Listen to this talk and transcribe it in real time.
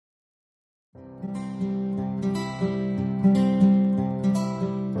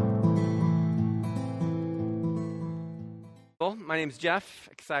Central. My name is Jeff.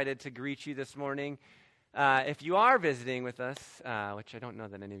 Excited to greet you this morning. If you are visiting with us, which I don't know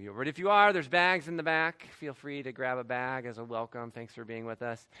that any of you are, but if you are, there's bags in the back. Feel free to grab a bag as a welcome. Thanks for being with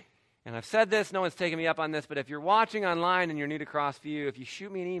us. And I've said this, no one's taken me up on this, but if you're watching online and you're new to Crossview, if you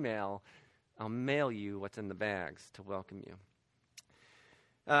shoot me an email, I'll mail you what's in the bags to welcome you.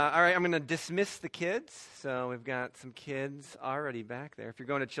 All right, I'm going to dismiss the kids. So we've got some kids already back there. If you're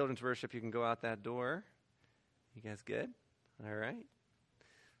going to children's worship, you can go out that door. You guys good? All right.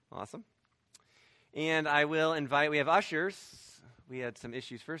 Awesome. And I will invite, we have ushers. We had some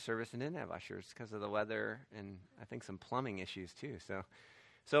issues first service and didn't have ushers because of the weather and I think some plumbing issues too.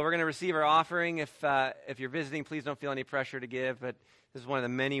 So we're going to receive our offering. If you're visiting, please don't feel any pressure to give, but this is one of the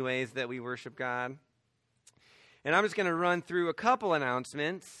many ways that we worship God. And I'm just going to run through a couple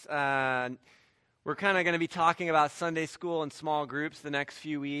announcements. We're kind of going to be talking about Sunday school and small groups the next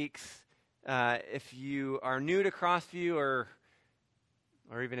few weeks. If you are new to Crossview or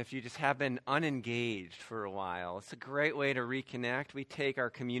even if you just have been unengaged for a while, it's a great way to reconnect. We take our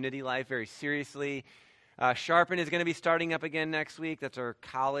community life very seriously. Sharpen is going to be starting up again next week. That's our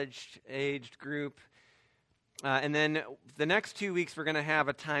college-aged group. And then the next 2 weeks, we're going to have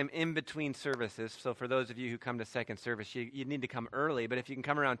a time in between services. So for those of you who come to second service, you need to come early. But if you can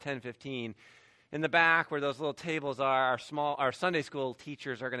come around 10:15, in the back where those little tables are, our Sunday school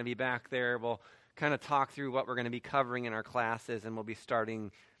teachers are going to be back there. We'll kind of talk through what we're going to be covering in our classes, and we'll be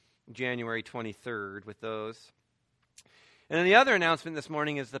starting January 23rd with those. And then the other announcement this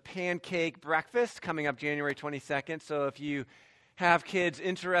morning is the pancake breakfast coming up January 22nd. So if you have kids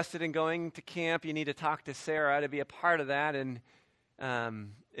interested in going to camp, you need to talk to Sarah to be a part of that. And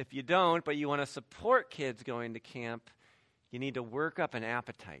if you don't, but you want to support kids going to camp, you need to work up an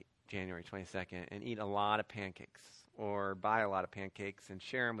appetite January 22nd and eat a lot of pancakes or buy a lot of pancakes and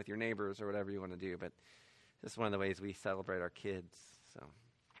share them with your neighbors or whatever you want to do. But this is one of the ways we celebrate our kids. So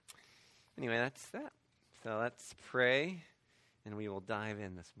anyway, that's that. So let's pray and we will dive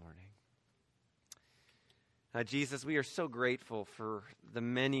in this morning. Jesus, we are so grateful for the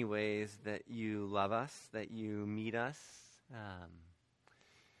many ways that you love us, that you meet us.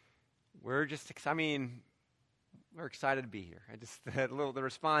 We're excited to be here. The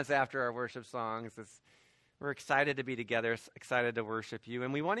response after our worship songs is, we're excited to be together, excited to worship you,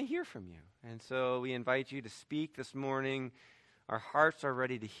 and we want to hear from you. And so we invite you to speak this morning. Our hearts are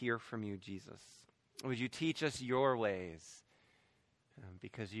ready to hear from you, Jesus. Would you teach us your ways,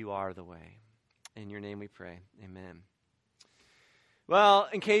 because you are the way. In your name we pray. Amen. Well,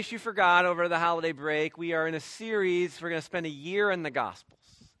 in case you forgot, over the holiday break, we are in a series. We're going to spend a year in the Gospels.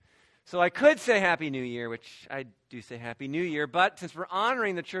 So I could say Happy New Year, which I do say Happy New Year, but since we're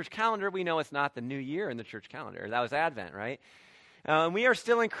honoring the church calendar, we know it's not the new year in the church calendar. That was Advent, right? We are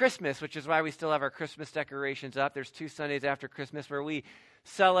still in Christmas, which is why we still have our Christmas decorations up. There's 2 Sundays after Christmas where we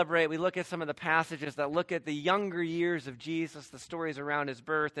celebrate. We look at some of the passages that look at the younger years of Jesus, the stories around his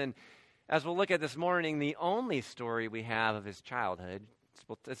birth, and as we'll look at this morning, the only story we have of his childhood.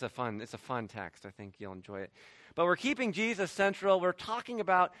 It's a fun text. I think you'll enjoy it. But we're keeping Jesus central. We're talking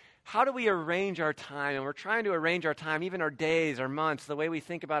about how do we arrange our time, and we're trying to arrange our time, even our days, our months, the way we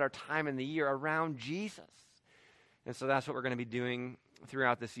think about our time in the year around Jesus. And so that's what we're going to be doing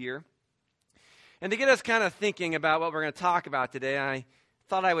throughout this year. And to get us kind of thinking about what we're going to talk about today, I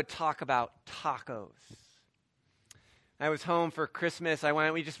thought I would talk about tacos. I was home for Christmas.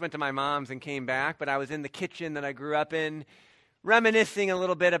 We just went to my mom's and came back, but I was in the kitchen that I grew up in, reminiscing a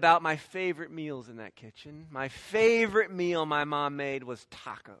little bit about my favorite meals in that kitchen. My favorite meal my mom made was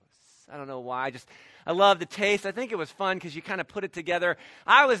tacos. I don't know why. I love the taste. I think it was fun because you kind of put it together.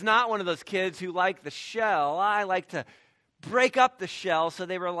 I was not one of those kids who liked the shell. I like to break up the shell so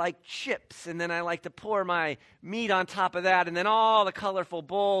they were like chips, and then I like to pour my meat on top of that, and then all the colorful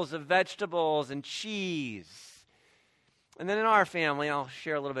bowls of vegetables and cheese. And then in our family, I'll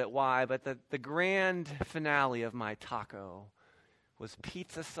share a little bit why, but the grand finale of my taco was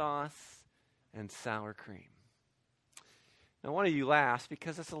pizza sauce and sour cream. Now, one of you laughs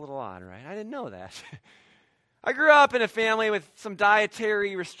because it's a little odd, right? I didn't know that. I grew up in a family with some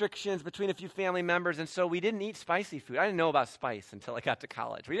dietary restrictions between a few family members, and so we didn't eat spicy food. I didn't know about spice until I got to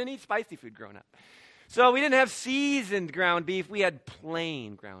college. We didn't eat spicy food growing up. So we didn't have seasoned ground beef. We had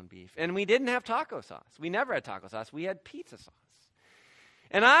plain ground beef. And we didn't have taco sauce. We never had taco sauce. We had pizza sauce.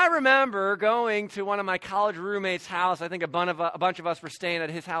 And I remember going to one of my college roommates' house. I think a bunch of us were staying at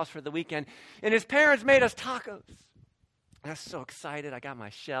his house for the weekend. And his parents made us tacos. I was so excited. I got my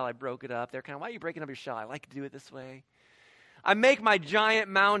shell. I broke it up. They're kind of, why are you breaking up your shell? I like to do it this way. I make my giant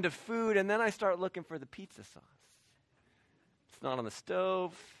mound of food, and then I start looking for the pizza sauce. It's not on the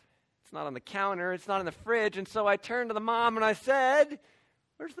stove. It's not on the counter. It's not in the fridge. And so I turned to the mom and I said,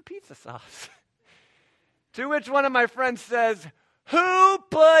 where's the pizza sauce? To which one of my friends says, who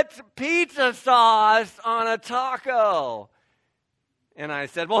puts pizza sauce on a taco? And I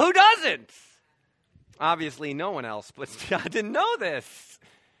said, well, who doesn't? Obviously, no one else, but I didn't know this.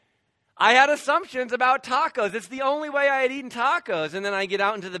 I had assumptions about tacos. It's the only way I had eaten tacos. And then I get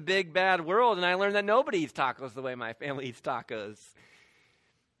out into the big, bad world, and I learned that nobody eats tacos the way my family eats tacos.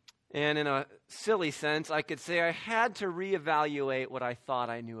 And in a silly sense, I could say I had to reevaluate what I thought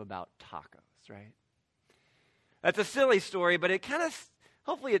I knew about tacos, right? That's a silly story, but it kind of,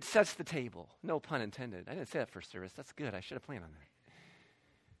 hopefully it sets the table. No pun intended. I didn't say that first service. That's good. I should have planned on that.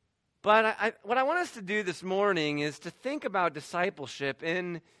 But what I want us to do this morning is to think about discipleship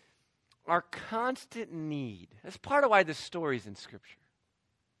in our constant need. That's part of why this story is in Scripture.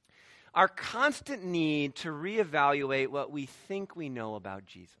 Our constant need to reevaluate what we think we know about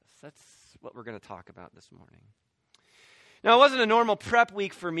Jesus. That's what we're going to talk about this morning. Now, it wasn't a normal prep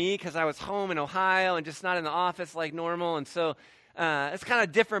week for me because I was home in Ohio and just not in the office like normal, and so it's kind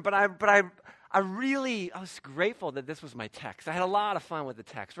of different, but I was grateful that this was my text. I had a lot of fun with the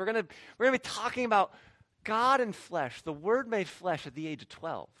text. We're gonna be talking about God in flesh, the Word made flesh at the age of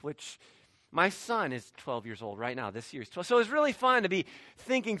 12, which my son is 12 years old right now. This year he's 12. So it was really fun to be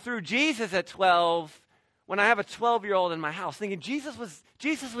thinking through Jesus at 12 when I have a 12-year-old in my house, thinking Jesus was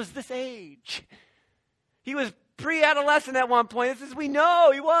this age. He was pre-adolescent at one point. This is, we know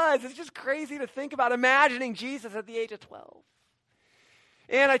he was. It's just crazy to think about imagining Jesus at the age of 12.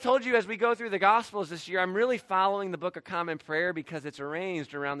 And I told you as we go through the Gospels this year, I'm really following the Book of Common Prayer because it's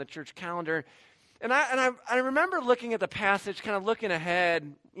arranged around the church calendar. And I remember looking at the passage, kind of looking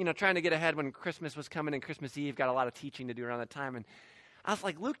ahead, trying to get ahead when Christmas was coming and Christmas Eve, got a lot of teaching to do around that time. And I was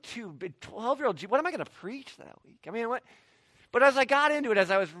like, Luke 2, 12-year-old, what am I going to preach that week? I mean, what? But as I got into it, as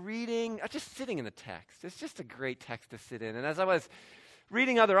I was reading, I was just sitting in the text. It's just a great text to sit in. And as I was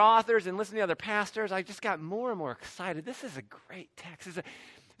reading other authors and listening to other pastors, I just got more and more excited. This is a great text.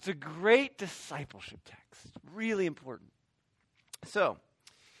 It's a great discipleship text. Really important. So,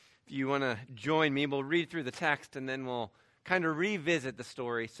 if you want to join me, we'll read through the text and then we'll kind of revisit the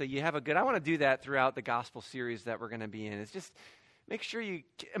story. So you have I want to do that throughout the gospel series that we're going to be in. It's just make sure you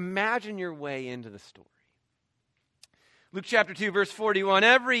imagine your way into the story. Luke chapter 2, verse 41.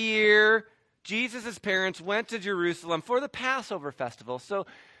 Every year, Jesus' parents went to Jerusalem for the Passover festival. So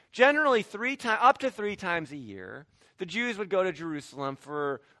generally up to three times a year, the Jews would go to Jerusalem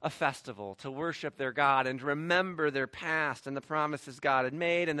for a festival to worship their God and to remember their past and the promises God had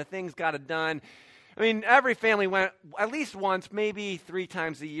made and the things God had done. I mean, every family went at least once, maybe 3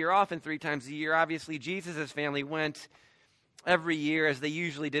 times a year, often 3 times a year. Obviously, Jesus' family went every year as they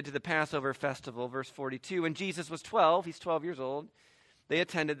usually did to the Passover festival. Verse 42, when Jesus was 12, he's 12 years old, they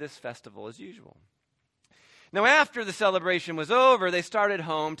attended this festival as usual. Now after the celebration was over, they started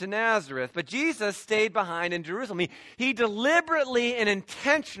home to Nazareth, but Jesus stayed behind in Jerusalem. He deliberately and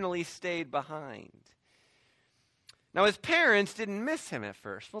intentionally stayed behind. Now his parents didn't miss him at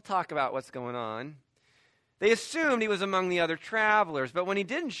first. We'll talk about what's going on. They assumed he was among the other travelers, but when he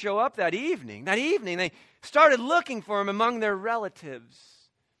didn't show up that evening, they started looking for him among their relatives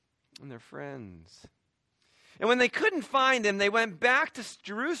and their friends. And when they couldn't find him, they went back to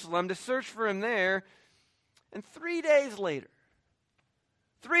Jerusalem to search for him there. And 3 days later,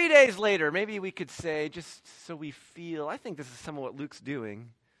 maybe we could say, just so we feel, I think this is some of what Luke's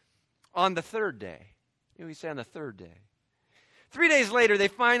doing, on the third day. We say on the third day. 3 days later, they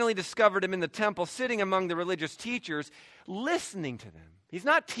finally discovered him in the temple, sitting among the religious teachers, listening to them. He's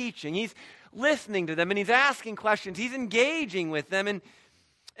not teaching, he's listening to them, and he's asking questions. He's engaging with them,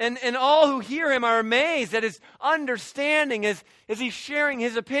 and all who hear him are amazed at his understanding as he's sharing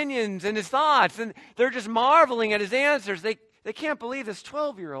his opinions and his thoughts, and they're just marveling at his answers. They can't believe this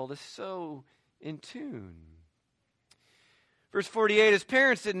 12-year-old is so in tune. Verse 48, his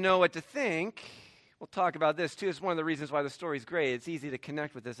parents didn't know what to think. We'll talk about this too. It's one of the reasons why the story's great. It's easy to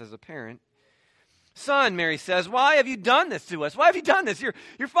connect with this as a parent. Son, Mary says, why have you done this to us? Why have you done this? Your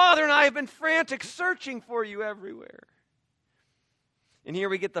father and I have been frantic searching for you everywhere. And here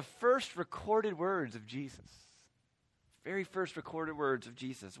we get the first recorded words of Jesus. Very first recorded words of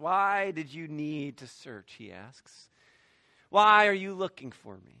Jesus. Why did you need to search, he asks. Why are you looking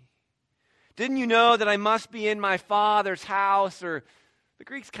for me? Didn't you know that I must be in my Father's house? Or the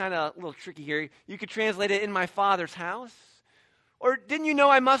Greek's kind of a little tricky here. You could translate it in my Father's house. Or didn't you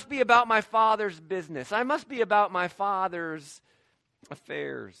know I must be about my Father's business? I must be about my Father's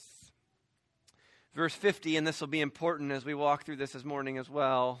affairs. Verse 50, and this will be important as we walk through this morning as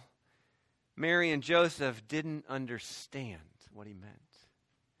well. Mary and Joseph didn't understand what he meant.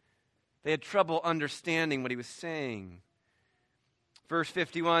 They had trouble understanding what he was saying. Verse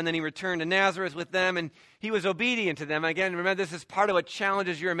 51, then he returned to Nazareth with them, and he was obedient to them. Again, remember, this is part of what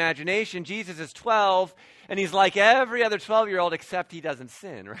challenges your imagination. Jesus is 12, and he's like every other 12-year-old, except he doesn't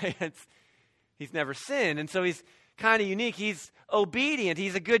sin, right? He's never sinned, and so he's kind of unique. He's obedient.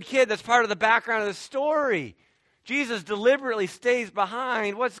 He's a good kid. That's part of the background of the story. Jesus deliberately stays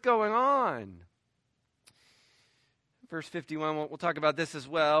behind what's going on. Verse 51, we'll talk about this as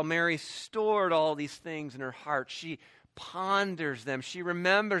well. Mary stored all these things in her heart. She ponders them. She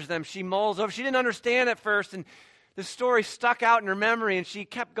remembers them. She mulls over. She didn't understand at first, and the story stuck out in her memory, and she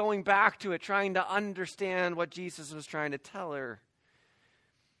kept going back to it, trying to understand what Jesus was trying to tell her.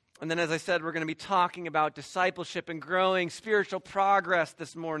 And then, as I said, we're going to be talking about discipleship and growing spiritual progress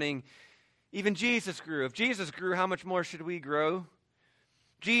this morning. Even Jesus grew. If Jesus grew, how much more should we grow?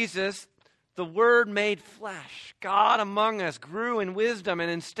 Jesus, the Word made flesh, God among us, grew in wisdom and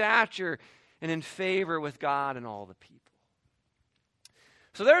in stature and in favor with God and all the people.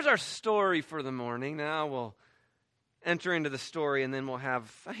 So there's our story for the morning. Now we'll enter into the story, and then we'll have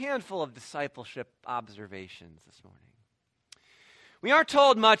a handful of discipleship observations this morning. We aren't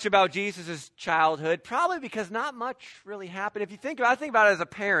told much about Jesus' childhood, probably because not much really happened. If you think about it as a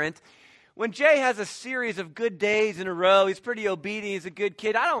parent, when Jay has a series of good days in a row, he's pretty obedient, he's a good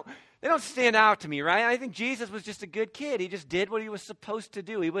kid. They don't stand out to me, right? I think Jesus was just a good kid. He just did what he was supposed to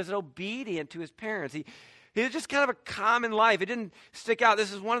do. He was obedient to his parents. He was just kind of a common life. It didn't stick out.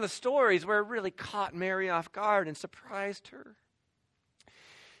 This is one of the stories where it really caught Mary off guard and surprised her.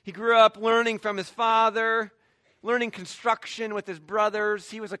 He grew up learning from his father, learning construction with his brothers.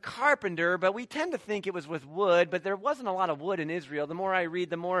 He was a carpenter, but we tend to think it was with wood, but there wasn't a lot of wood in Israel. The more I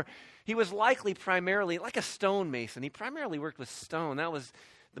read, the more he was likely primarily like a stonemason. He primarily worked with stone. That was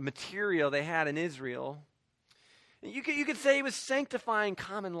the material they had in Israel. You could say he was sanctifying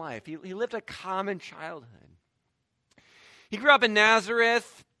common life. He lived a common childhood. He grew up in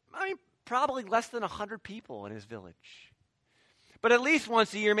Nazareth. Probably less than 100 people in his village. But at least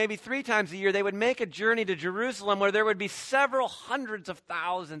once a year, maybe 3 times a year, they would make a journey to Jerusalem where there would be several hundreds of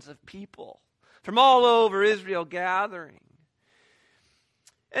thousands of people from all over Israel gathering.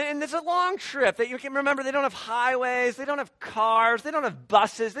 And it's a long trip that you can remember. They don't have highways, they don't have cars, they don't have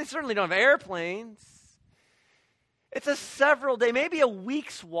buses, they certainly don't have airplanes. It's a several day, maybe a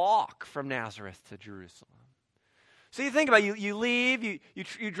week's walk from Nazareth to Jerusalem. So you think about it, you leave,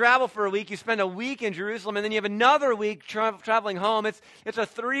 you travel for a week, you spend a week in Jerusalem, and then you have another week traveling home. It's a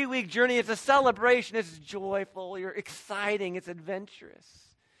 3-week journey. It's a celebration. It's joyful. You're exciting. It's adventurous.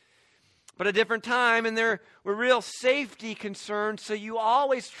 But a different time, and there were real safety concerns, so you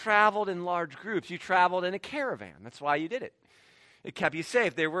always traveled in large groups. You traveled in a caravan. That's why you did it. It kept you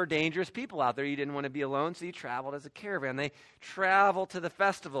safe. There were dangerous people out there. You didn't want to be alone, so you traveled as a caravan. They travel to the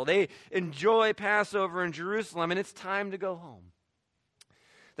festival. They enjoy Passover in Jerusalem, and it's time to go home.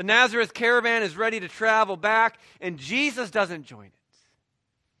 The Nazareth caravan is ready to travel back, and Jesus doesn't join it.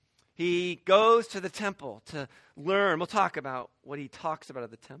 He goes to the temple to learn. We'll talk about what he talks about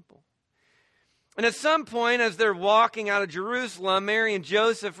at the temple. And at some point, as they're walking out of Jerusalem, Mary and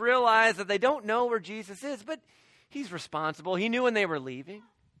Joseph realize that they don't know where Jesus is, but he's responsible. He knew when they were leaving.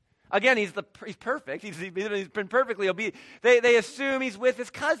 Again, he's perfect. He's been perfectly obedient. They assume he's with his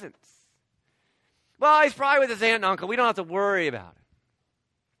cousins. Well, he's probably with his aunt and uncle. We don't have to worry about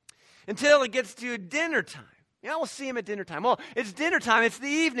it. Until it gets to dinner time. We'll see him at dinner time. Well, it's dinner time. It's the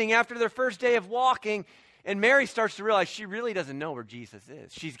evening after their first day of walking. And Mary starts to realize she really doesn't know where Jesus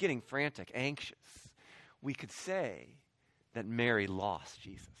is. She's getting frantic, anxious. We could say that Mary lost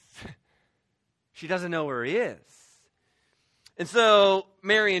Jesus. She doesn't know where he is. And so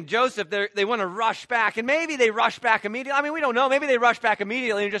Mary and Joseph, they want to rush back. And maybe they rush back immediately. We don't know. Maybe they rush back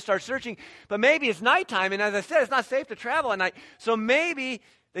immediately and just start searching. But maybe it's nighttime. And as I said, it's not safe to travel at night. So maybe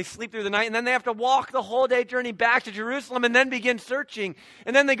they sleep through the night. And then they have to walk the whole day journey back to Jerusalem and then begin searching.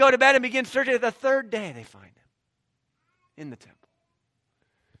 And then they go to bed and begin searching. The third day they find him in the temple.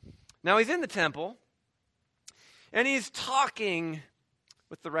 Now he's in the temple. And he's talking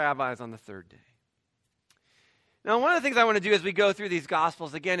with the rabbis on the third day. Now, one of the things I want to do as we go through these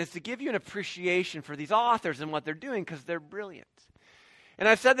Gospels, again, is to give you an appreciation for these authors and what they're doing, because they're brilliant. And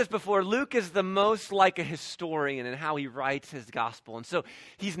I've said this before, Luke is the most like a historian in how he writes his Gospel. And so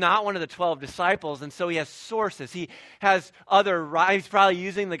he's not one of the 12 disciples, and so he has sources. He has he's probably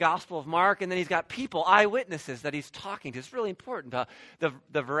using the Gospel of Mark, and then he's got people, eyewitnesses that he's talking to. It's really important.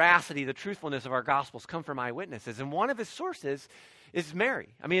 The veracity, the truthfulness of our Gospels come from eyewitnesses. And one of his sources is Mary.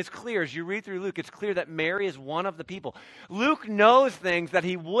 It's clear as you read through Luke, it's clear that Mary is one of the people. Luke knows things that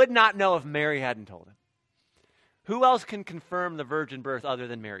he would not know if Mary hadn't told him. Who else can confirm the virgin birth other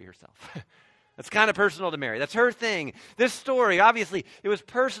than Mary herself? That's kind of personal to Mary. That's her thing. This story, obviously, it was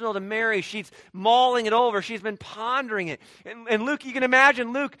personal to Mary. She's mulling it over. She's been pondering it. And Luke, you can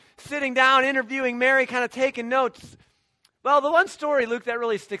imagine Luke sitting down, interviewing Mary, kind of taking notes. Well, the one story, Luke, that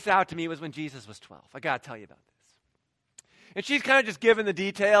really sticks out to me was when Jesus was 12. I got to tell you about this. And she's kind of just giving the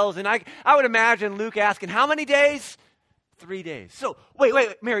details. And I would imagine Luke asking, how many days? 3 days. So, wait,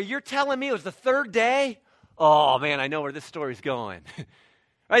 Mary, you're telling me it was the third day? Oh, man, I know where this story's going.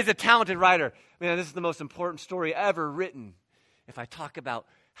 Right, he's a talented writer. Man, this is the most important story ever written. If I talk about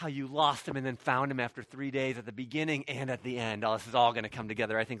how you lost him and then found him after 3 days at the beginning and at the end, this is all going to come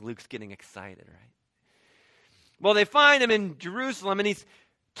together. I think Luke's getting excited, right? Well, they find him in Jerusalem, and he's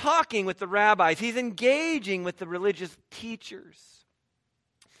talking with the rabbis. He's engaging with the religious teachers.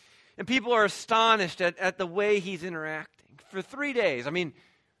 And people are astonished at the way he's interacting. For 3 days, I mean,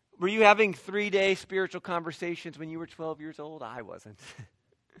 were you having 3-day spiritual conversations when you were 12 years old? I wasn't.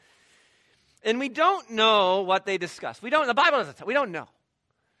 And we don't know what they discussed. The Bible doesn't tell. We don't know.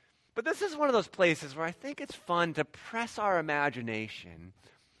 But this is one of those places where I think it's fun to press our imagination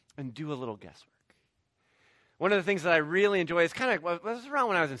and do a little guesswork. One of the things that I really enjoy is it was around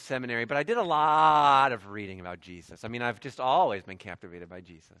when I was in seminary, but I did a lot of reading about Jesus. I mean, I've just always been captivated by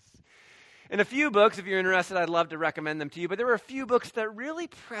Jesus. And a few books, if you're interested, I'd love to recommend them to you, but there were a few books that really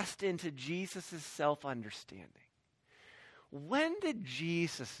pressed into Jesus' self-understanding. When did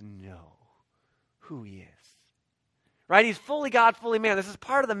Jesus know who he is? Right? He's fully God, fully man. This is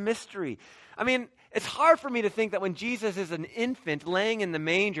part of the mystery. I mean, it's hard for me to think that when Jesus is an infant laying in the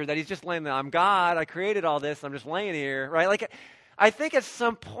manger, that he's just laying there, I'm God, I created all this, I'm just laying here, right? Like, I think at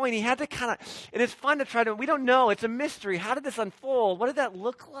some point he had to kind of, and it's fun to we don't know, it's a mystery. How did this unfold? What did that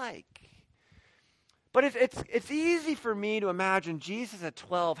look like? But it's easy for me to imagine Jesus at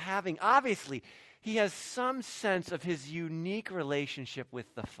 12 having, obviously, he has some sense of his unique relationship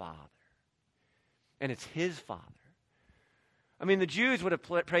with the Father. And it's his Father. I mean, the Jews would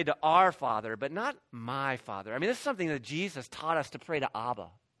have prayed to our Father, but not my Father. I mean, this is something that Jesus taught us to pray to Abba.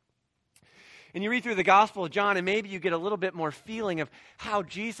 And you read through the Gospel of John, and maybe you get a little bit more feeling of how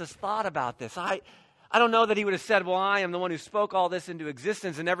Jesus thought about this. I don't know that he would have said, well, I am the one who spoke all this into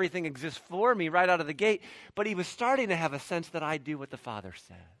existence and everything exists for me right out of the gate. But he was starting to have a sense that I do what the Father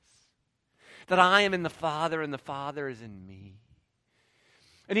says. That I am in the Father and the Father is in me.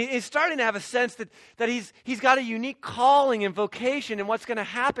 And he's starting to have a sense that he's got a unique calling and vocation and what's going to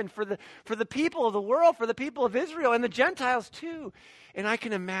happen for the people of the world, for the people of Israel, and the Gentiles too. And I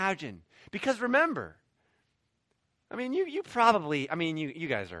can imagine, because remember, I mean, you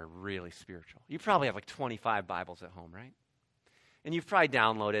guys are really spiritual. You probably have like 25 Bibles at home, right? And you've probably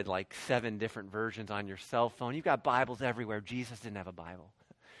downloaded like 7 different versions on your cell phone. You've got Bibles everywhere. Jesus didn't have a Bible.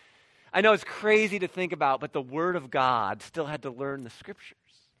 I know it's crazy to think about, but the Word of God still had to learn the Scriptures.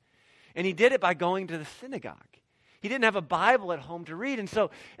 And he did it by going to the synagogue. He didn't have a Bible at home to read. And so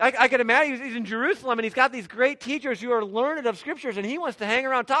I could imagine he's in Jerusalem and he's got these great teachers who are learned of Scriptures, and he wants to hang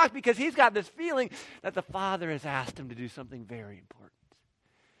around and talk because he's got this feeling that the Father has asked him to do something very important.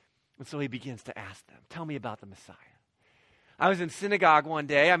 And so he begins to ask them, tell me about the Messiah. I was in synagogue one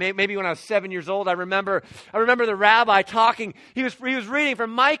day. Maybe when I was 7 years old, I remember the rabbi talking. He was reading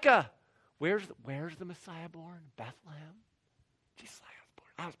from Micah. Where's the Messiah born? Bethlehem? Jesus,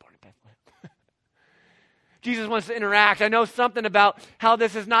 I was born in Bethlehem. Jesus wants to interact. I know something about how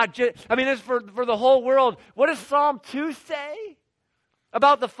this is not just, this is for the whole world. What does Psalm 2 say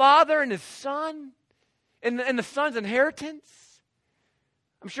about the Father and his Son and the Son's inheritance?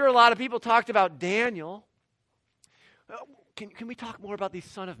 I'm sure a lot of people talked about Daniel. Can we talk more about these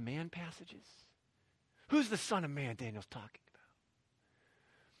Son of Man passages? Who's the Son of Man Daniel's talking about?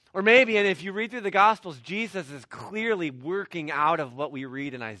 Or maybe, and if you read through the Gospels, Jesus is clearly working out of what we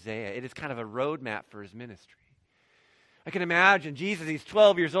read in Isaiah. It is kind of a roadmap for his ministry. I can imagine Jesus, he's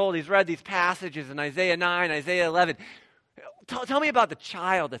 12 years old. He's read these passages in Isaiah 9, Isaiah 11. Tell me about the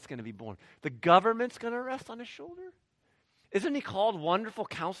child that's going to be born. The government's going to rest on his shoulder? Isn't he called Wonderful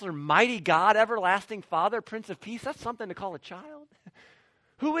Counselor, Mighty God, Everlasting Father, Prince of Peace? That's something to call a child.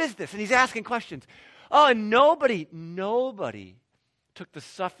 Who is this? And he's asking questions. Oh, and nobody took the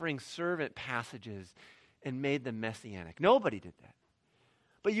suffering servant passages and made them messianic. Nobody did that.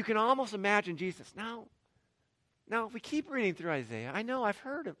 But you can almost imagine Jesus. Now, if we keep reading through Isaiah, I know I've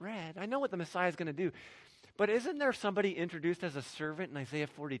heard it read. I know what the Messiah is going to do. But isn't there somebody introduced as a servant in Isaiah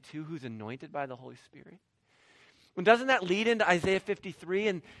 42 who's anointed by the Holy Spirit? And doesn't that lead into Isaiah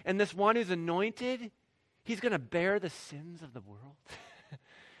 53? And this one who's anointed, he's going to bear the sins of the world.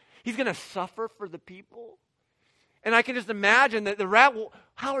 He's going to suffer for the people. And I can just imagine that the rat, well,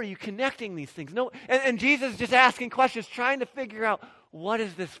 how are you connecting these things? No, and Jesus is just asking questions, trying to figure out what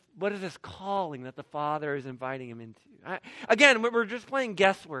is this calling that the Father is inviting him into. Again, we're just playing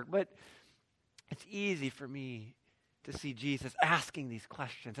guesswork, but it's easy for me to see Jesus asking these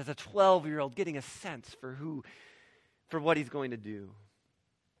questions as a 12-year-old, getting a sense for what he's going to do.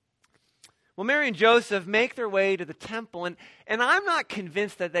 Well, Mary and Joseph make their way to the temple, and I'm not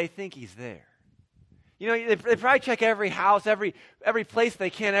convinced that they think he's there. You know, they probably check every house, every place they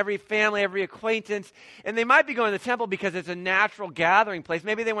can, every family, every acquaintance, and they might be going to the temple because it's a natural gathering place.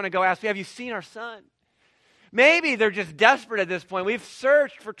 Maybe they want to go ask, have you seen our son? Maybe they're just desperate at this point. We've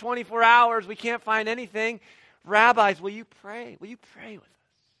searched for 24 hours. We can't find anything. Rabbis, will you pray? Will you pray with us?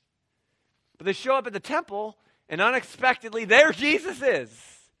 But they show up at the temple, and unexpectedly, there Jesus is.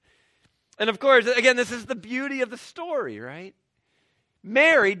 And of course, again, this is the beauty of the story, right?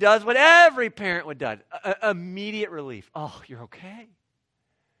 Mary does what every parent would do. Immediate relief. Oh, you're okay.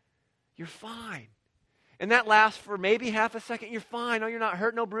 You're fine. And that lasts for maybe half a second. You're fine. Oh, you're not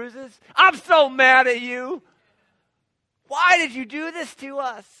hurt, no bruises? I'm so mad at you. Why did you do this to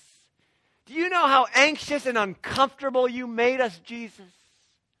us? Do you know how anxious and uncomfortable you made us, Jesus?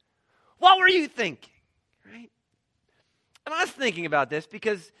 What were you thinking? Right? And I was thinking about this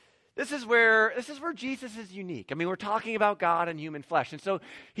because this is where Jesus is unique. I mean, we're talking about God and human flesh. And so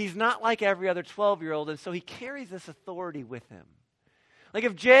he's not like every other 12-year-old, and so he carries this authority with him. Like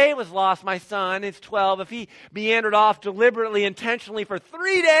if Jay was lost, my son, is 12, if he meandered off deliberately, intentionally for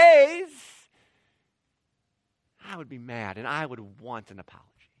 3 days, I would be mad, and I would want an apology.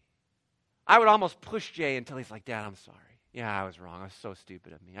 I would almost push Jay until he's like, Dad, I'm sorry. Yeah, I was wrong. I was so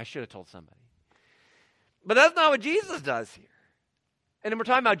stupid of me. I should have told somebody. But that's not what Jesus does here. And we're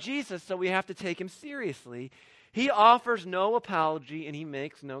talking about Jesus, so we have to take him seriously. He offers no apology, and he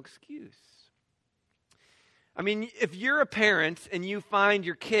makes no excuse. I mean, if you're a parent and you find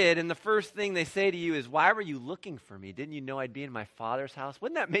your kid and the first thing they say to you is, why were you looking for me? Didn't you know I'd be in my Father's house?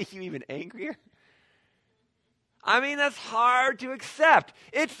 Wouldn't that make you even angrier? I mean, that's hard to accept.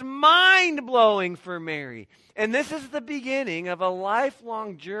 It's mind-blowing for Mary. And this is the beginning of a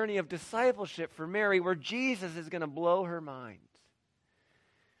lifelong journey of discipleship for Mary where Jesus is going to blow her mind.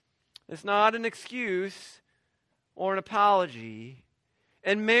 It's not an excuse or an apology.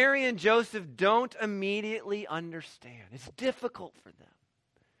 And Mary and Joseph don't immediately understand. It's difficult for them.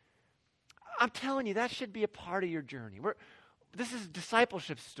 I'm telling you, that should be a part of your journey. This is a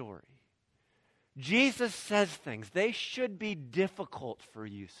discipleship story. Jesus says things. They should be difficult for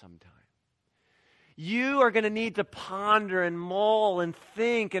you sometime. You are going to need to ponder and mull and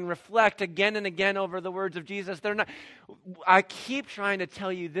think and reflect again and again over the words of Jesus. I keep trying to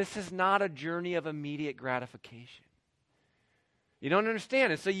tell you, this is not a journey of immediate gratification. You don't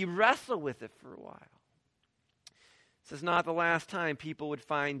understand it, so you wrestle with it for a while. This is not the last time people would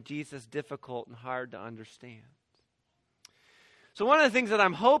find Jesus difficult and hard to understand. So one of the things that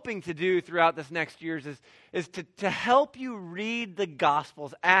I'm hoping to do throughout this next year is to help you read the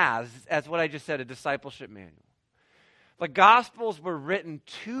Gospels as what I just said, a discipleship manual. The Gospels were written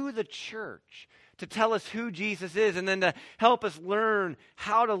to the church to tell us who Jesus is and then to help us learn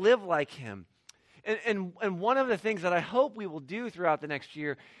how to live like him. And one of the things that I hope we will do throughout the next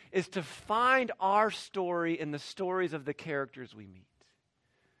year is to find our story in the stories of the characters we meet.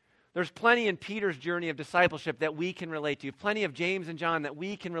 There's plenty in Peter's journey of discipleship that we can relate to. Plenty of James and John that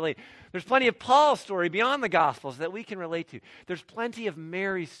we can relate. There's plenty of Paul's story beyond the Gospels that we can relate to. There's plenty of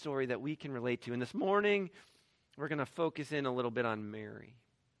Mary's story that we can relate to. And this morning, we're going to focus in a little bit on Mary.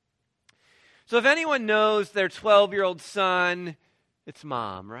 So if anyone knows their 12-year-old son, it's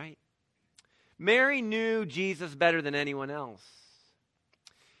mom, right? Mary knew Jesus better than anyone else.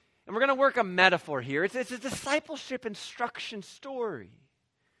 And we're going to work a metaphor here. It's a discipleship instruction story.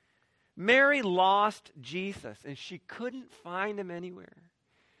 Mary lost Jesus, and she couldn't find him anywhere.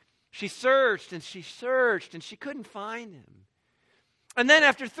 She searched, and she couldn't find him. And then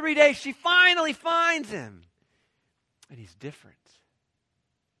after 3 days, she finally finds him. And he's different.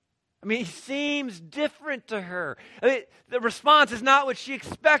 I mean, he seems different to her. The response is not what she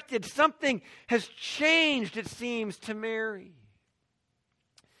expected. Something has changed, it seems, to Mary.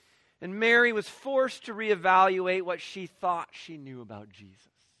 And Mary was forced to reevaluate what she thought she knew about Jesus.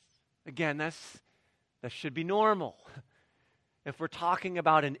 Again, that should be normal. If we're talking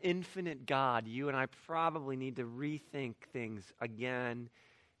about an infinite God, you and I probably need to rethink things again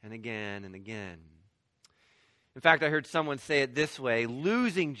and again and again. In fact, I heard someone say it this way: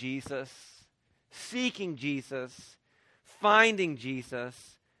 losing Jesus, seeking Jesus, finding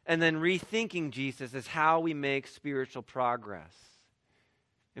Jesus, and then rethinking Jesus is how we make spiritual progress.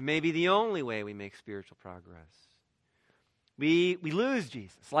 It may be the only way we make spiritual progress. we lose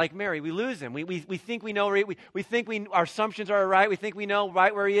Jesus. Like Mary, we lose him. We think we know, we think our assumptions are right. We think we know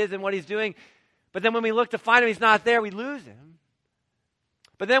right where he is and what he's doing. But then when we look to find him, he's not there. We lose him.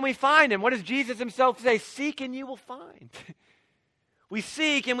 But then we find him. What does Jesus himself say? Seek and you will find. We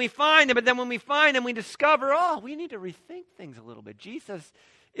seek and we find him. But then when we find him, we discover, we need to rethink things a little bit. Jesus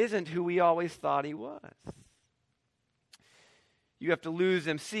isn't who we always thought he was. You have to lose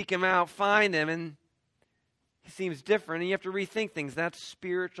him, seek him out, find him, and he seems different, and you have to rethink things. That's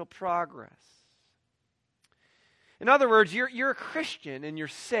spiritual progress. In other words, you're a Christian and you're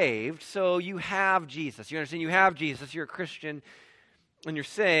saved, so you have Jesus. You understand? You have Jesus. You're a Christian and you're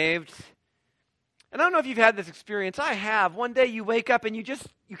saved. And I don't know if you've had this experience. I have. One day you wake up and you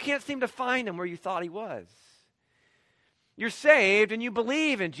can't seem to find him where you thought he was. You're saved and you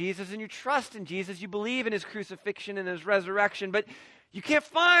believe in Jesus and you trust in Jesus. You believe in his crucifixion and his resurrection, but you can't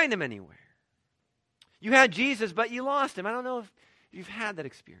find him anywhere. You had Jesus, but you lost him. I don't know if you've had that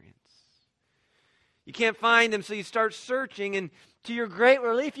experience. You can't find him, so you start searching, and to your great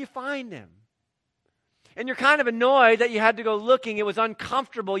relief, you find him. And you're kind of annoyed that you had to go looking. It was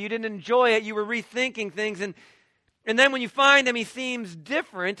uncomfortable. You didn't enjoy it. You were rethinking things. And then when you find him, he seems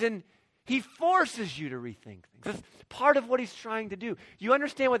different, and he forces you to rethink things. That's part of what he's trying to do. You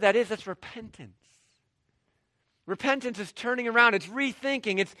understand what that is? That's repentance. Repentance is turning around. It's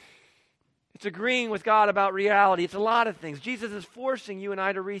rethinking. It's agreeing with God about reality. It's a lot of things. Jesus is forcing you and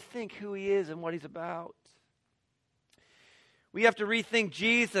I to rethink who he is and what he's about. We have to rethink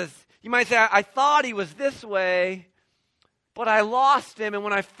Jesus. You might say, I thought he was this way, but I lost him, and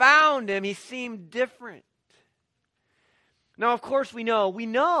when I found him, he seemed different. Now, of course, we know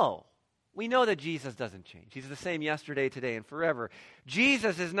that Jesus doesn't change. He's the same yesterday, today, and forever.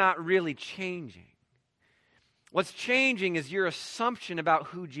 Jesus is not really changing. What's changing is your assumption about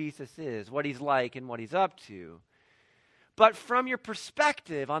who Jesus is, what he's like, and what he's up to. But from your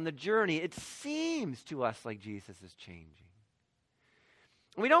perspective on the journey, it seems to us like Jesus is changing.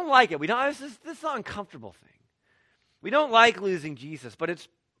 We don't like it. This is an uncomfortable thing. We don't like losing Jesus, but it's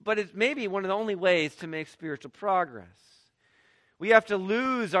maybe one of the only ways to make spiritual progress. We have to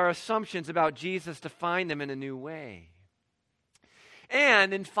lose our assumptions about Jesus to find him in a new way.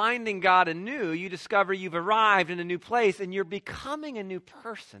 And in finding God anew, you discover you've arrived in a new place and you're becoming a new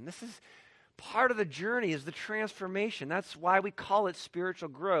person. This is part of the journey, is the transformation. That's why we call it spiritual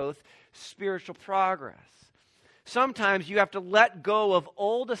growth, spiritual progress. Sometimes you have to let go of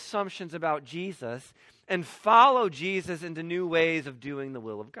old assumptions about Jesus and follow Jesus into new ways of doing the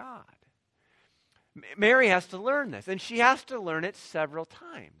will of God. Mary has to learn this, and she has to learn it several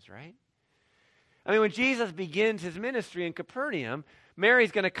times, right? I mean, when Jesus begins his ministry in Capernaum,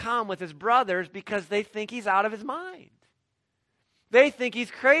 Mary's going to come with his brothers because they think he's out of his mind. They think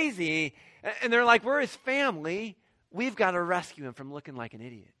he's crazy. And they're like, we're his family. We've got to rescue him from looking like an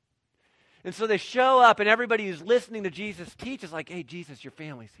idiot. And so they show up, and everybody who's listening to Jesus teach is like, hey, Jesus, your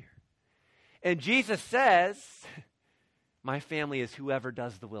family's here. And Jesus says, my family is whoever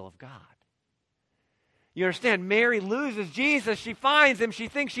does the will of God. You understand? Mary loses Jesus. She finds him. She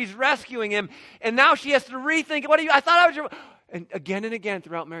thinks she's rescuing him. And now she has to rethink. I thought I was your... And again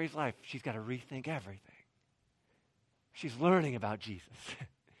throughout Mary's life, she's got to rethink everything. She's learning about Jesus.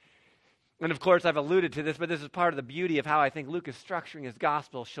 And of course, I've alluded to this, but this is part of the beauty of how I think Luke is structuring his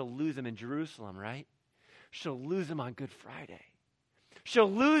gospel. She'll lose him in Jerusalem, right? She'll lose him on Good Friday.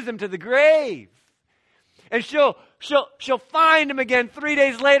 She'll lose him to the grave. And she'll find him again 3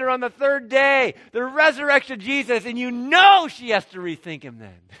 days later on the third day, the resurrection of Jesus, and you know she has to rethink him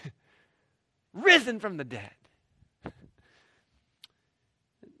then. Risen from the dead.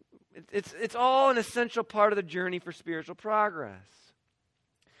 It's all an essential part of the journey for spiritual progress.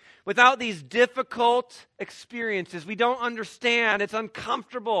 Without these difficult experiences, we don't understand. It's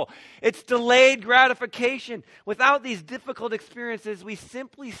uncomfortable. It's delayed gratification. Without these difficult experiences, we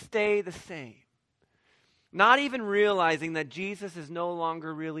simply stay the same. Not even realizing that Jesus is no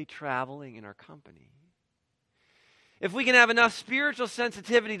longer really traveling in our company. If we can have enough spiritual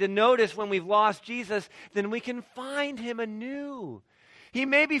sensitivity to notice when we've lost Jesus, then we can find him anew. He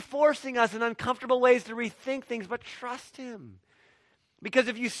may be forcing us in uncomfortable ways to rethink things, but trust him. Because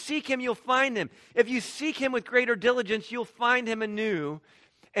if you seek him, you'll find him. If you seek him with greater diligence, you'll find him anew.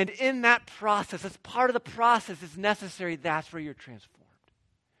 And in that process, as part of the process is necessary, that's where you're transformed.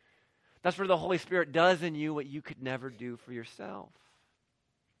 That's where the Holy Spirit does in you what you could never do for yourself.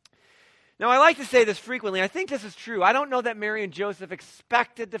 Now, I like to say this frequently. I think this is true. I don't know that Mary and Joseph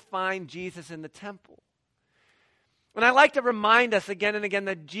expected to find Jesus in the temple. And I like to remind us again and again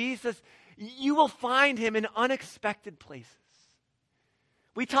that Jesus, you will find him in unexpected places.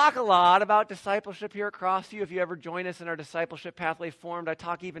 We talk a lot about discipleship here at Crossview. If you ever join us in our discipleship pathway formed, I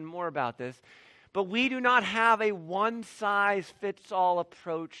talk even more about this. But we do not have a one-size-fits-all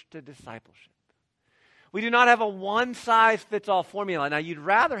approach to discipleship. We do not have a one-size-fits-all formula. Now, you'd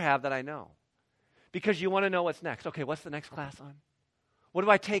rather have that, I know, because you want to know what's next. Okay, what's the next class on? What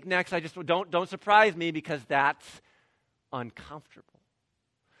do I take next? Don't surprise me, because that's uncomfortable.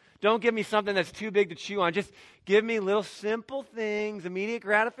 Don't give me something that's too big to chew on. Just give me little simple things, immediate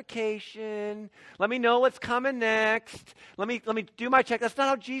gratification. Let me know what's coming next. Let me do my check. That's not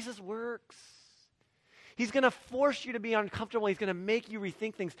how Jesus works. He's going to force you to be uncomfortable. He's going to make you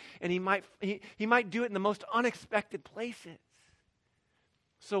rethink things, and he might do it in the most unexpected places.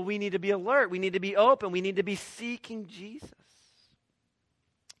 So we need to be alert. We need to be open. We need to be seeking Jesus.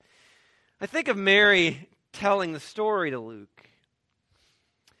 I think of Mary telling the story to Luke.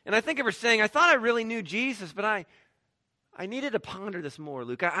 And I think of her saying, I thought I really knew Jesus, but I needed to ponder this more,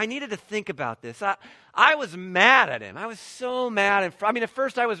 Luke. I needed to think about this. I was mad at him. I was so mad. At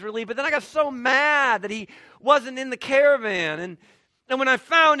first I was relieved, but then I got so mad that he wasn't in the caravan. And when I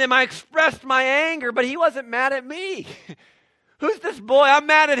found him, I expressed my anger, but he wasn't mad at me. Who's this boy? I'm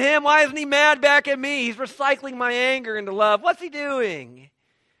mad at him. Why isn't he mad back at me? He's recycling my anger into love. What's he doing?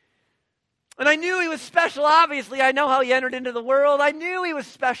 And I knew he was special, obviously. I know how he entered into the world. I knew he was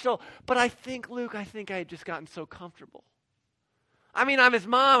special. But I think, Luke, I had just gotten so comfortable. I'm his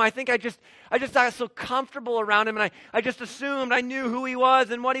mom. I just got so comfortable around him, and I just assumed I knew who he was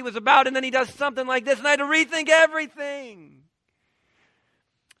and what he was about, and then he does something like this, and I had to rethink everything.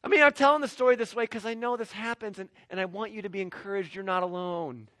 I'm telling the story this way because I know this happens, and I want you to be encouraged. You're not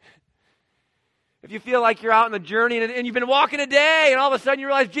alone. If you feel like you're out on the journey and you've been walking a day and all of a sudden you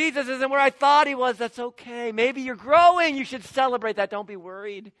realize Jesus isn't where I thought he was, that's okay. Maybe you're growing. You should celebrate that. Don't be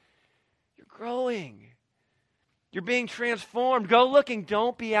worried. You're growing. You're being transformed. Go looking.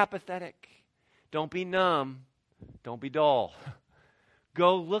 Don't be apathetic. Don't be numb. Don't be dull.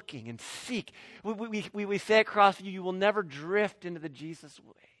 Go looking and seek. We say at Crossview, you will never drift into the Jesus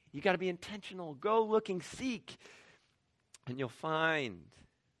way. You got to be intentional. Go looking, seek, and you'll find.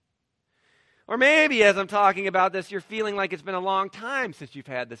 Or maybe as I'm talking about this, you're feeling like it's been a long time since you've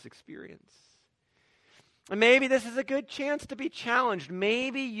had this experience. And maybe this is a good chance to be challenged.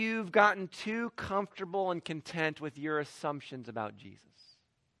 Maybe you've gotten too comfortable and content with your assumptions about Jesus.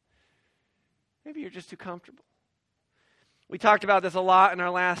 Maybe you're just too comfortable. We talked about this a lot in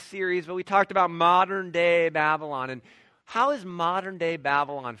our last series, but we talked about modern day Babylon. And how is modern day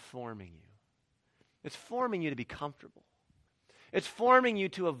Babylon forming you? It's forming you to be comfortable. It's forming you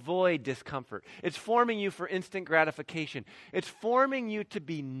to avoid discomfort. It's forming you for instant gratification. It's forming you to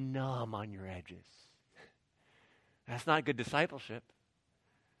be numb on your edges. That's not good discipleship.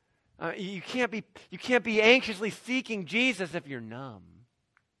 You can't be anxiously seeking Jesus if you're numb,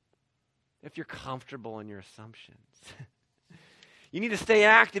 if you're comfortable in your assumptions. You need to stay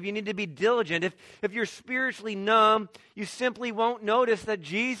active. You need to be diligent. If you're spiritually numb, you simply won't notice that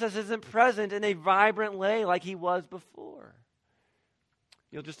Jesus isn't present in a vibrant way like he was before.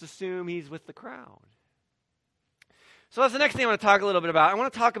 You'll just assume he's with the crowd. So that's the next thing I want to talk a little bit about. I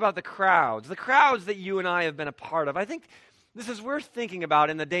want to talk about the crowds that you and I have been a part of. I think this is worth thinking about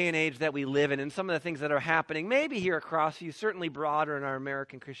in the day and age that we live in and some of the things that are happening, maybe here at Crossview, certainly broader in our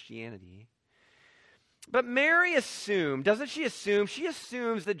American Christianity. But Mary doesn't she assume? She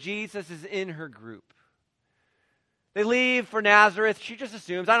assumes that Jesus is in her group. They leave for Nazareth. She just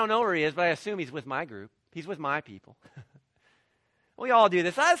assumes, I don't know where he is, but I assume he's with my group. He's with my people. We all do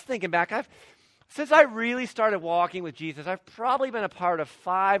this. I was thinking back, since I really started walking with Jesus, I've probably been a part of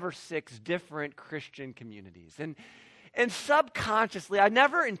 5 or 6 different Christian communities. And subconsciously, I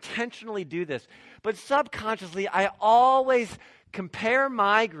never intentionally do this, but subconsciously, I always compare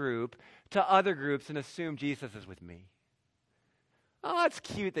my group to other groups and assume Jesus is with me. Oh, it's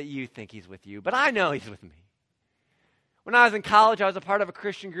cute that you think he's with you, but I know he's with me. When I was in college, I was a part of a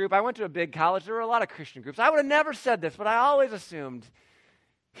Christian group. I went to a big college. There were a lot of Christian groups. I would have never said this, but I always assumed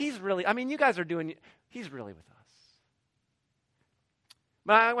he's really with us.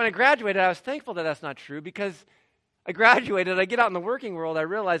 But when I graduated, I was thankful that that's not true because I graduated, I get out in the working world, I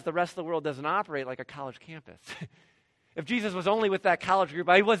realized the rest of the world doesn't operate like a college campus. If Jesus was only with that college group,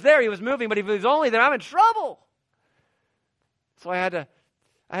 he was there, he was moving, but if he was only there, I'm in trouble. So I had to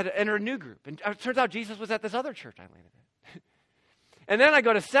enter a new group. And it turns out Jesus was at this other church I landed in. And then I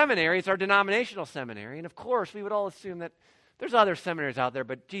go to seminary. It's our denominational seminary. And of course, we would all assume that there's other seminaries out there,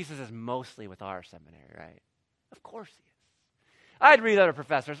 but Jesus is mostly with our seminary, right? Of course he is. I'd read other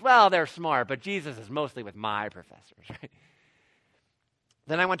professors. Well, they're smart, but Jesus is mostly with my professors, right?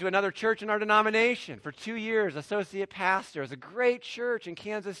 Then I went to another church in our denomination for 2 years, associate pastor. It was a great church in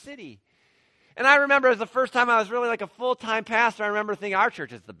Kansas City. And I remember it was the first time I was really like a full-time pastor. I remember thinking our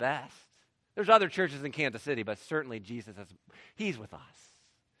church is the best. There's other churches in Kansas City, but certainly Jesus, he's with us.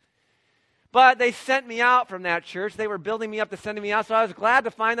 But they sent me out from that church. They were building me up to sending me out, so I was glad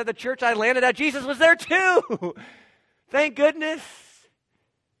to find that the church I landed at, Jesus was there too. Thank goodness.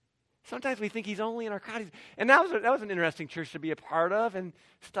 Sometimes we think he's only in our crowd. And that was an interesting church to be a part of, and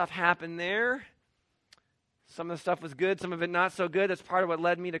stuff happened there. Some of the stuff was good, some of it not so good. That's part of what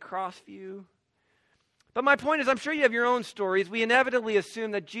led me to Crossview. But my point is, I'm sure you have your own stories. We inevitably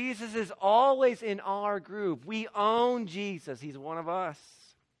assume that Jesus is always in our group. We own Jesus. He's one of us.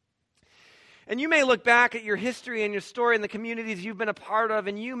 And you may look back at your history and your story and the communities you've been a part of,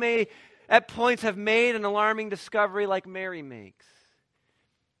 and you may at points have made an alarming discovery like Mary makes.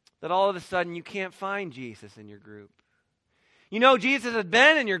 That all of a sudden you can't find Jesus in your group. You know Jesus has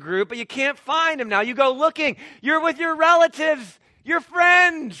been in your group, but you can't find him now. You go looking. You're with your relatives, your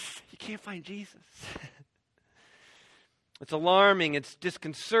friends. You can't find Jesus. It's alarming. It's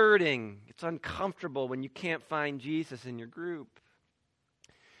disconcerting. It's uncomfortable when you can't find Jesus in your group.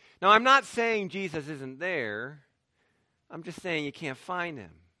 Now, I'm not saying Jesus isn't there. I'm just saying you can't find him.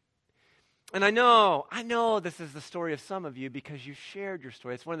 And I know this is the story of some of you because you shared your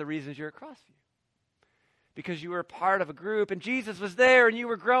story. It's one of the reasons you're at Crossview. Because you were a part of a group and Jesus was there and you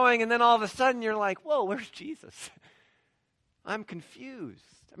were growing, and then all of a sudden you're like, whoa, where's Jesus? I'm confused.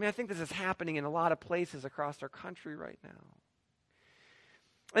 I mean, I think this is happening in a lot of places across our country right now.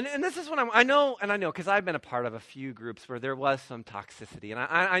 And this is what I know because I've been a part of a few groups where there was some toxicity, and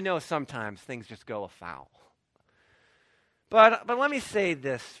I know sometimes things just go afoul. But let me say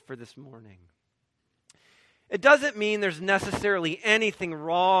this for this morning. It doesn't mean there's necessarily anything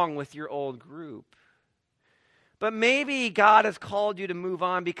wrong with your old group. But maybe God has called you to move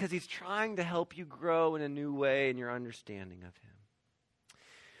on because he's trying to help you grow in a new way in your understanding of him.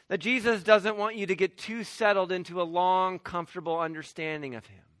 That Jesus doesn't want you to get too settled into a long, comfortable understanding of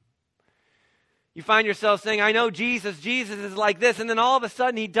him. You find yourself saying, I know Jesus is like this, and then all of a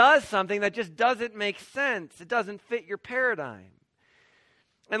sudden he does something that just doesn't make sense. It doesn't fit your paradigm.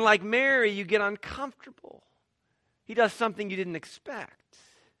 And like Mary, you get uncomfortable. He does something you didn't expect.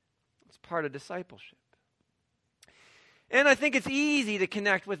 It's part of discipleship. And I think it's easy to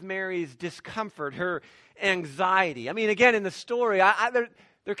connect with Mary's discomfort, her anxiety. I mean, again, in the story,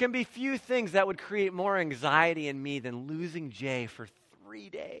 there can be few things that would create more anxiety in me than losing Jay for 3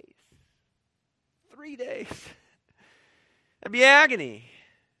 days. 3 days. That'd be agony.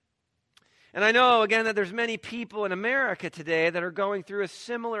 And I know, again, that there's many people in America today that are going through a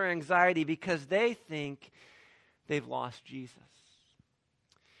similar anxiety because they think they've lost Jesus.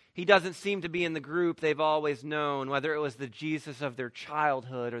 He doesn't seem to be in the group they've always known, whether it was the Jesus of their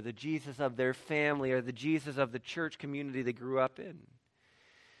childhood or the Jesus of their family or the Jesus of the church community they grew up in.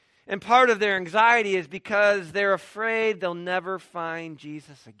 And part of their anxiety is because they're afraid they'll never find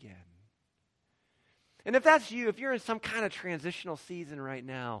Jesus again. And if that's you, if you're in some kind of transitional season right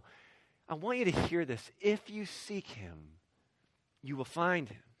now, I want you to hear this. If you seek him, you will find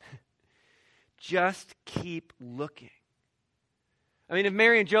him. Just keep looking. I mean, if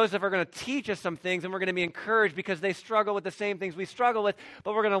Mary and Joseph are going to teach us some things, and we're going to be encouraged because they struggle with the same things we struggle with,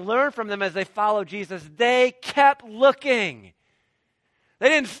 but we're going to learn from them as they follow Jesus, they kept looking. They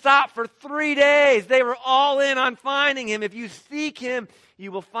didn't stop for 3 days. They were all in on finding him. If you seek him,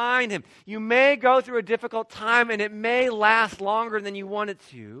 you will find him. You may go through a difficult time, and it may last longer than you want it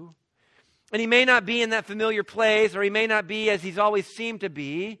to. And he may not be in that familiar place, or he may not be as he's always seemed to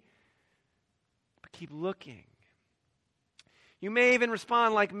be. But keep looking. You may even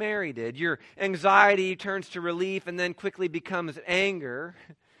respond like Mary did. Your anxiety turns to relief and then quickly becomes anger.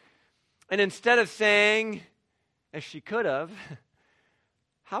 And instead of saying, as she could have,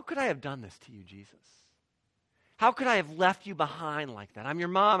 how could I have done this to you, Jesus? How could I have left you behind like that? I'm your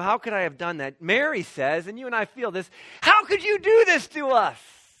mom. How could I have done that? Mary says, and you and I feel this, how could you do this to us?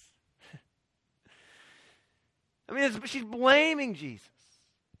 I mean, she's blaming Jesus.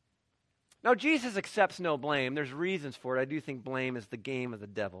 Now, Jesus accepts no blame. There's reasons for it. I do think blame is the game of the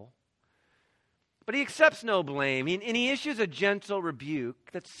devil. But he accepts no blame, and he issues a gentle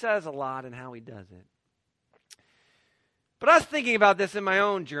rebuke that says a lot in how he does it. But I was thinking about this in my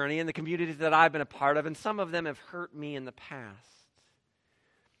own journey, in the communities that I've been a part of, and some of them have hurt me in the past.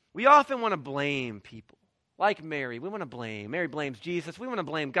 We often want to blame people. Like Mary, we want to blame. Mary blames Jesus. We want to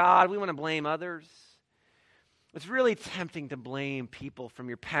blame God. We want to blame others. It's really tempting to blame people from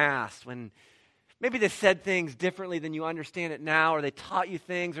your past when maybe they said things differently than you understand it now, or they taught you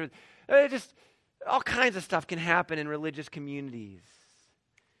things, or just all kinds of stuff can happen in religious communities.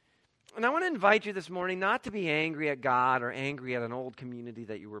 And I want to invite you this morning not to be angry at God or angry at an old community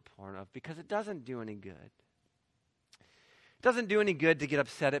that you were part of, because it doesn't do any good. It doesn't do any good to get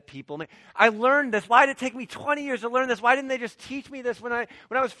upset at people. I learned this. Why did it take me 20 years to learn this? Why didn't they just teach me this when I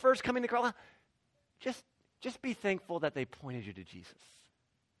was first coming to Christ? Just be thankful that they pointed you to Jesus.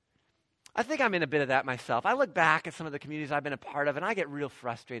 I think I'm in a bit of that myself. I look back at some of the communities I've been a part of, and I get real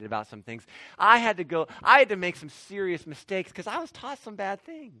frustrated about some things. I had to make some serious mistakes because I was taught some bad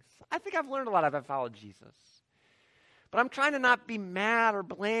things. I think I've learned a lot as I've followed Jesus. But I'm trying to not be mad or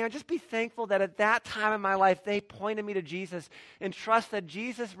blame. Just be thankful that at that time in my life, they pointed me to Jesus, and trust that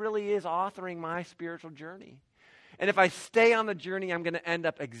Jesus really is authoring my spiritual journey. And if I stay on the journey, I'm going to end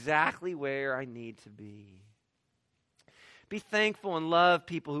up exactly where I need to be. Be thankful and love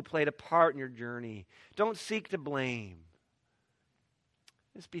people who played a part in your journey. Don't seek to blame.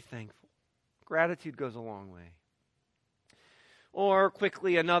 Just be thankful. Gratitude goes a long way. Or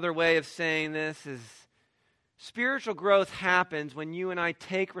quickly, another way of saying this is spiritual growth happens when you and I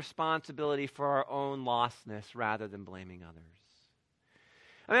take responsibility for our own lostness rather than blaming others.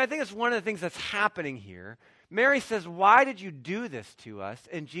 I think it's one of the things that's happening here. Mary says, "Why did you do this to us?"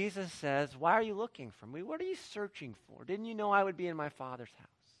 And Jesus says, "Why are you looking for me? What are you searching for? Didn't you know I would be in my Father's house?"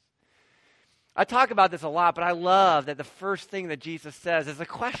 I talk about this a lot, but I love that the first thing that Jesus says is a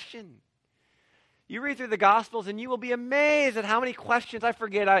question. You read through the Gospels and you will be amazed at how many questions.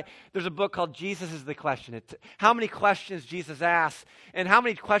 There's a book called Jesus is the Question. It's how many questions Jesus asks and how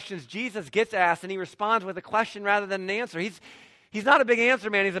many questions Jesus gets asked, and he responds with a question rather than an answer. He's not a big answer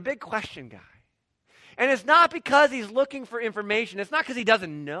man. He's a big question guy. And it's not because he's looking for information. It's not because he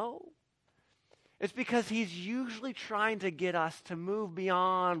doesn't know. It's because he's usually trying to get us to move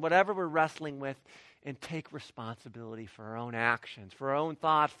beyond whatever we're wrestling with and take responsibility for our own actions, for our own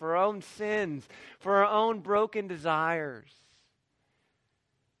thoughts, for our own sins, for our own broken desires.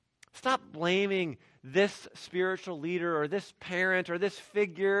 Stop blaming this spiritual leader or this parent or this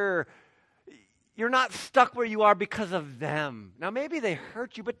figure. You're not stuck where you are because of them. Now, maybe they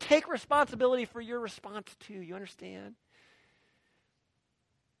hurt you, but take responsibility for your response too. You understand?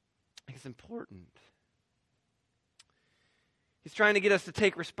 It's important. He's trying to get us to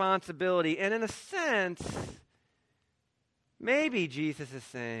take responsibility. And in a sense, maybe Jesus is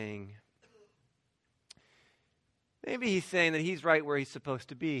saying, maybe he's saying that he's right where he's supposed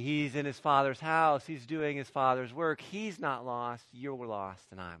to be. He's in his Father's house. He's doing his Father's work. He's not lost. You're lost,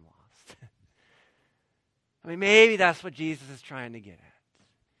 and I'm lost. Maybe that's what Jesus is trying to get at.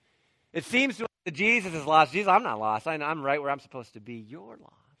 It seems to us that Jesus is lost. Jesus, I'm not lost. I'm right where I'm supposed to be. You're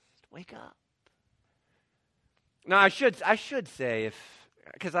lost. Wake up. Now, I should say,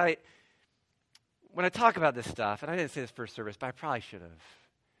 because when I talk about this stuff, and I didn't say this first service, but I probably should have.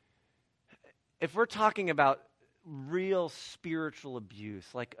 If we're talking about real spiritual abuse,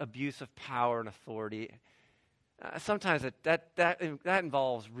 like abuse of power and authority, sometimes that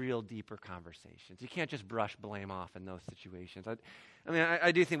involves real deeper conversations. You can't just brush blame off in those situations.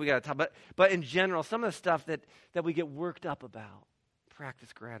 I do think we got to talk, but in general, some of the stuff that we get worked up about,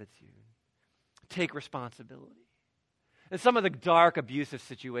 practice gratitude, take responsibility. And some of the dark, abusive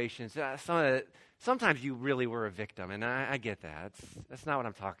situations, sometimes you really were a victim, and I get that. That's not what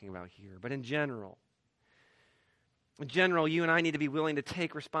I'm talking about here. But in general, you and I need to be willing to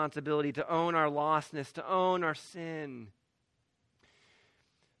take responsibility, to own our lostness, to own our sin.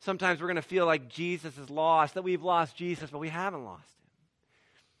 Sometimes we're going to feel like Jesus is lost, that we've lost Jesus, but we haven't lost him.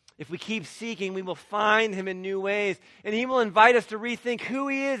 If we keep seeking, we will find him in new ways, and he will invite us to rethink who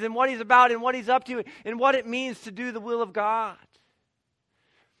he is and what he's about and what he's up to and what it means to do the will of God.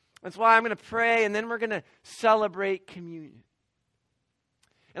 That's why I'm going to pray, and then we're going to celebrate communion.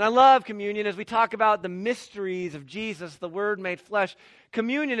 And I love communion as we talk about the mysteries of Jesus, the Word made flesh.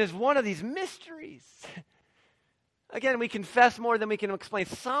 Communion is one of these mysteries. Again, we confess more than we can explain.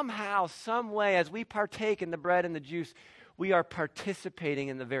 Somehow, some way, as we partake in the bread and the juice, we are participating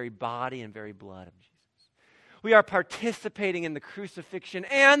in the very body and very blood of Jesus. We are participating in the crucifixion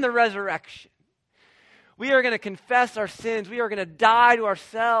and the resurrection. We are going to confess our sins. We are going to die to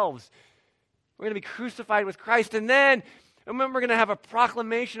ourselves. We're going to be crucified with Christ. And then we're going to have a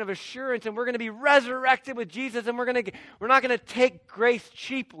proclamation of assurance, and we're going to be resurrected with Jesus, and we're not going to take grace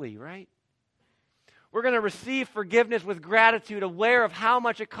cheaply, right? We're going to receive forgiveness with gratitude, aware of how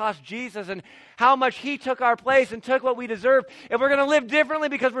much it cost Jesus and how much he took our place and took what we deserved. And we're going to live differently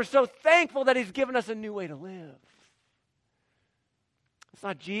because we're so thankful that he's given us a new way to live. It's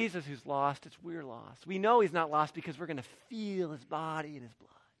not Jesus who's lost, it's we're lost. We know he's not lost because we're going to feel his body and his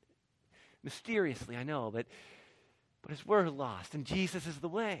blood. Mysteriously, I know, but it's we're lost, and Jesus is the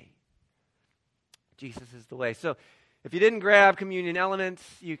way. Jesus is the way. So If you didn't grab communion elements,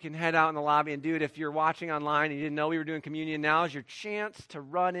 you can head out in the lobby and do it. If you're watching online and you didn't know we were doing communion, now is your chance to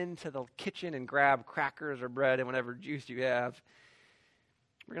run into the kitchen and grab crackers or bread and whatever juice you have.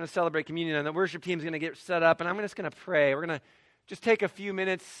 We're going to celebrate communion, and the worship team is going to get set up, and I'm just going to pray. We're going to just take a few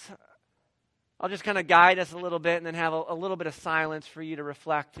minutes. I'll just kind of guide us a little bit and then have a little bit of silence for you to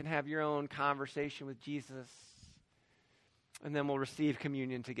reflect and have your own conversation with Jesus. And then we'll receive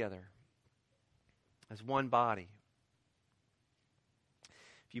communion together as one body.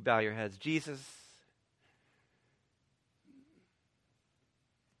 If you bow your heads, Jesus,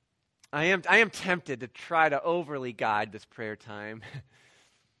 I am tempted to try to overly guide this prayer time,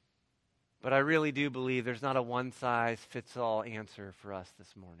 but I really do believe there's not a one-size-fits-all answer for us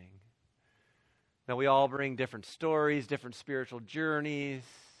this morning. That we all bring different stories, different spiritual journeys.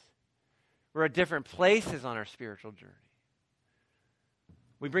 We're at different places on our spiritual journey.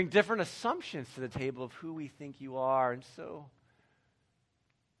 We bring different assumptions to the table of who we think you are, and so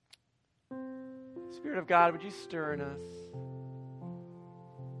Spirit of God, would you stir in us?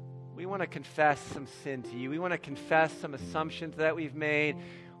 We want to confess some sin to you. We want to confess some assumptions that we've made.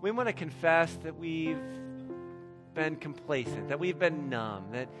 We want to confess that we've been complacent, that we've been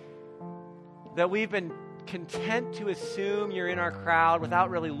numb, that we've been content to assume you're in our crowd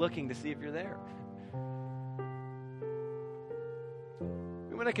without really looking to see if you're there.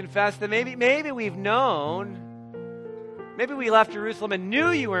 We want to confess that maybe we've known. Maybe we left Jerusalem and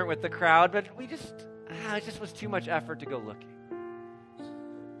knew you weren't with the crowd, but it just was too much effort to go looking.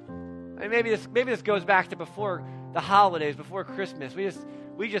 I mean, maybe this goes back to before the holidays, before Christmas.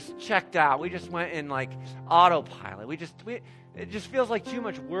 We just checked out. We just went in like autopilot. It just feels like too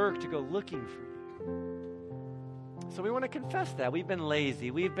much work to go looking for you. So we want to confess that. We've been lazy.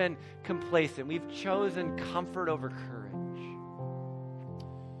 We've been complacent. We've chosen comfort over courage.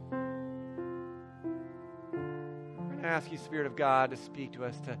 Ask you, Spirit of God, to speak to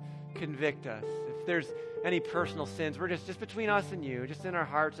us, to convict us. If there's any personal sins, we're just between us and you, just in our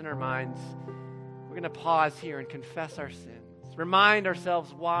hearts and our minds. We're going to pause here and confess our sins. Remind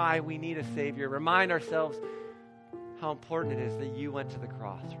ourselves why we need a Savior. Remind ourselves how important it is that you went to the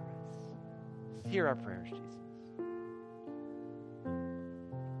cross for us. Hear our prayers, Jesus.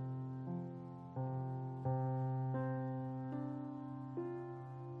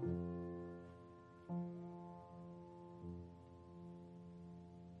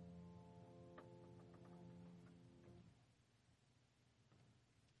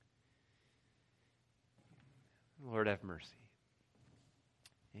 Lord, have mercy.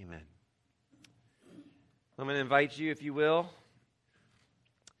 Amen. I'm going to invite you, if you will,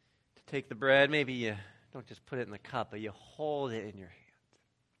 to take the bread. Maybe you don't just put it in the cup, but you hold it in your hand.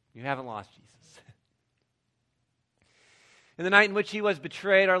 You haven't lost Jesus. In the night in which he was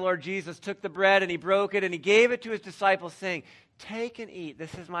betrayed, our Lord Jesus took the bread and he broke it and he gave it to his disciples, saying, "Take and eat.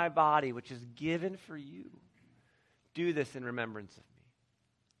 This is my body, which is given for you. Do this in remembrance of me."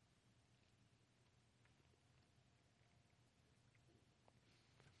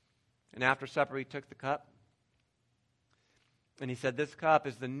 And after supper, he took the cup, and he said, "This cup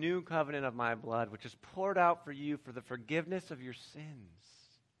is the new covenant of my blood, which is poured out for you for the forgiveness of your sins.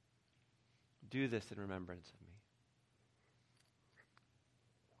 Do this in remembrance of me."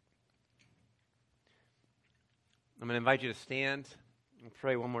 I'm going to invite you to stand and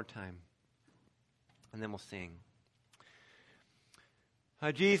pray one more time, and then we'll sing.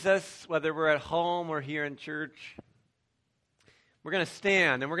 Jesus, whether we're at home or here in church, we're going to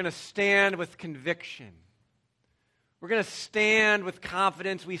stand, and we're going to stand with conviction. We're going to stand with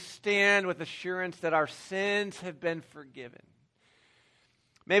confidence. We stand with assurance that our sins have been forgiven.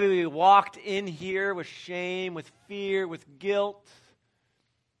 Maybe we walked in here with shame, with fear, with guilt.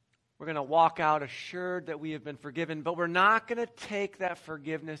 We're going to walk out assured that we have been forgiven, but we're not going to take that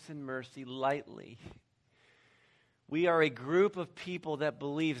forgiveness and mercy lightly. We are a group of people that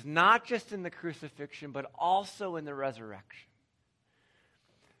believes not just in the crucifixion, but also in the resurrection.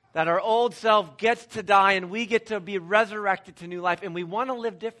 That our old self gets to die and we get to be resurrected to new life, and we want to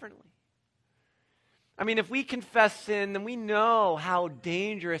live differently. I mean, if we confess sin, then we know how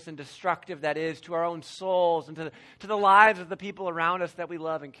dangerous and destructive that is to our own souls and to the lives of the people around us that we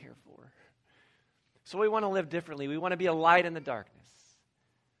love and care for. So we want to live differently. We want to be a light in the darkness.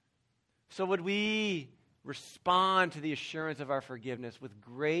 So would we respond to the assurance of our forgiveness with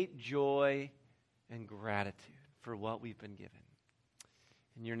great joy and gratitude for what we've been given?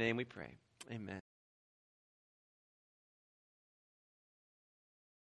 In your name we pray. Amen.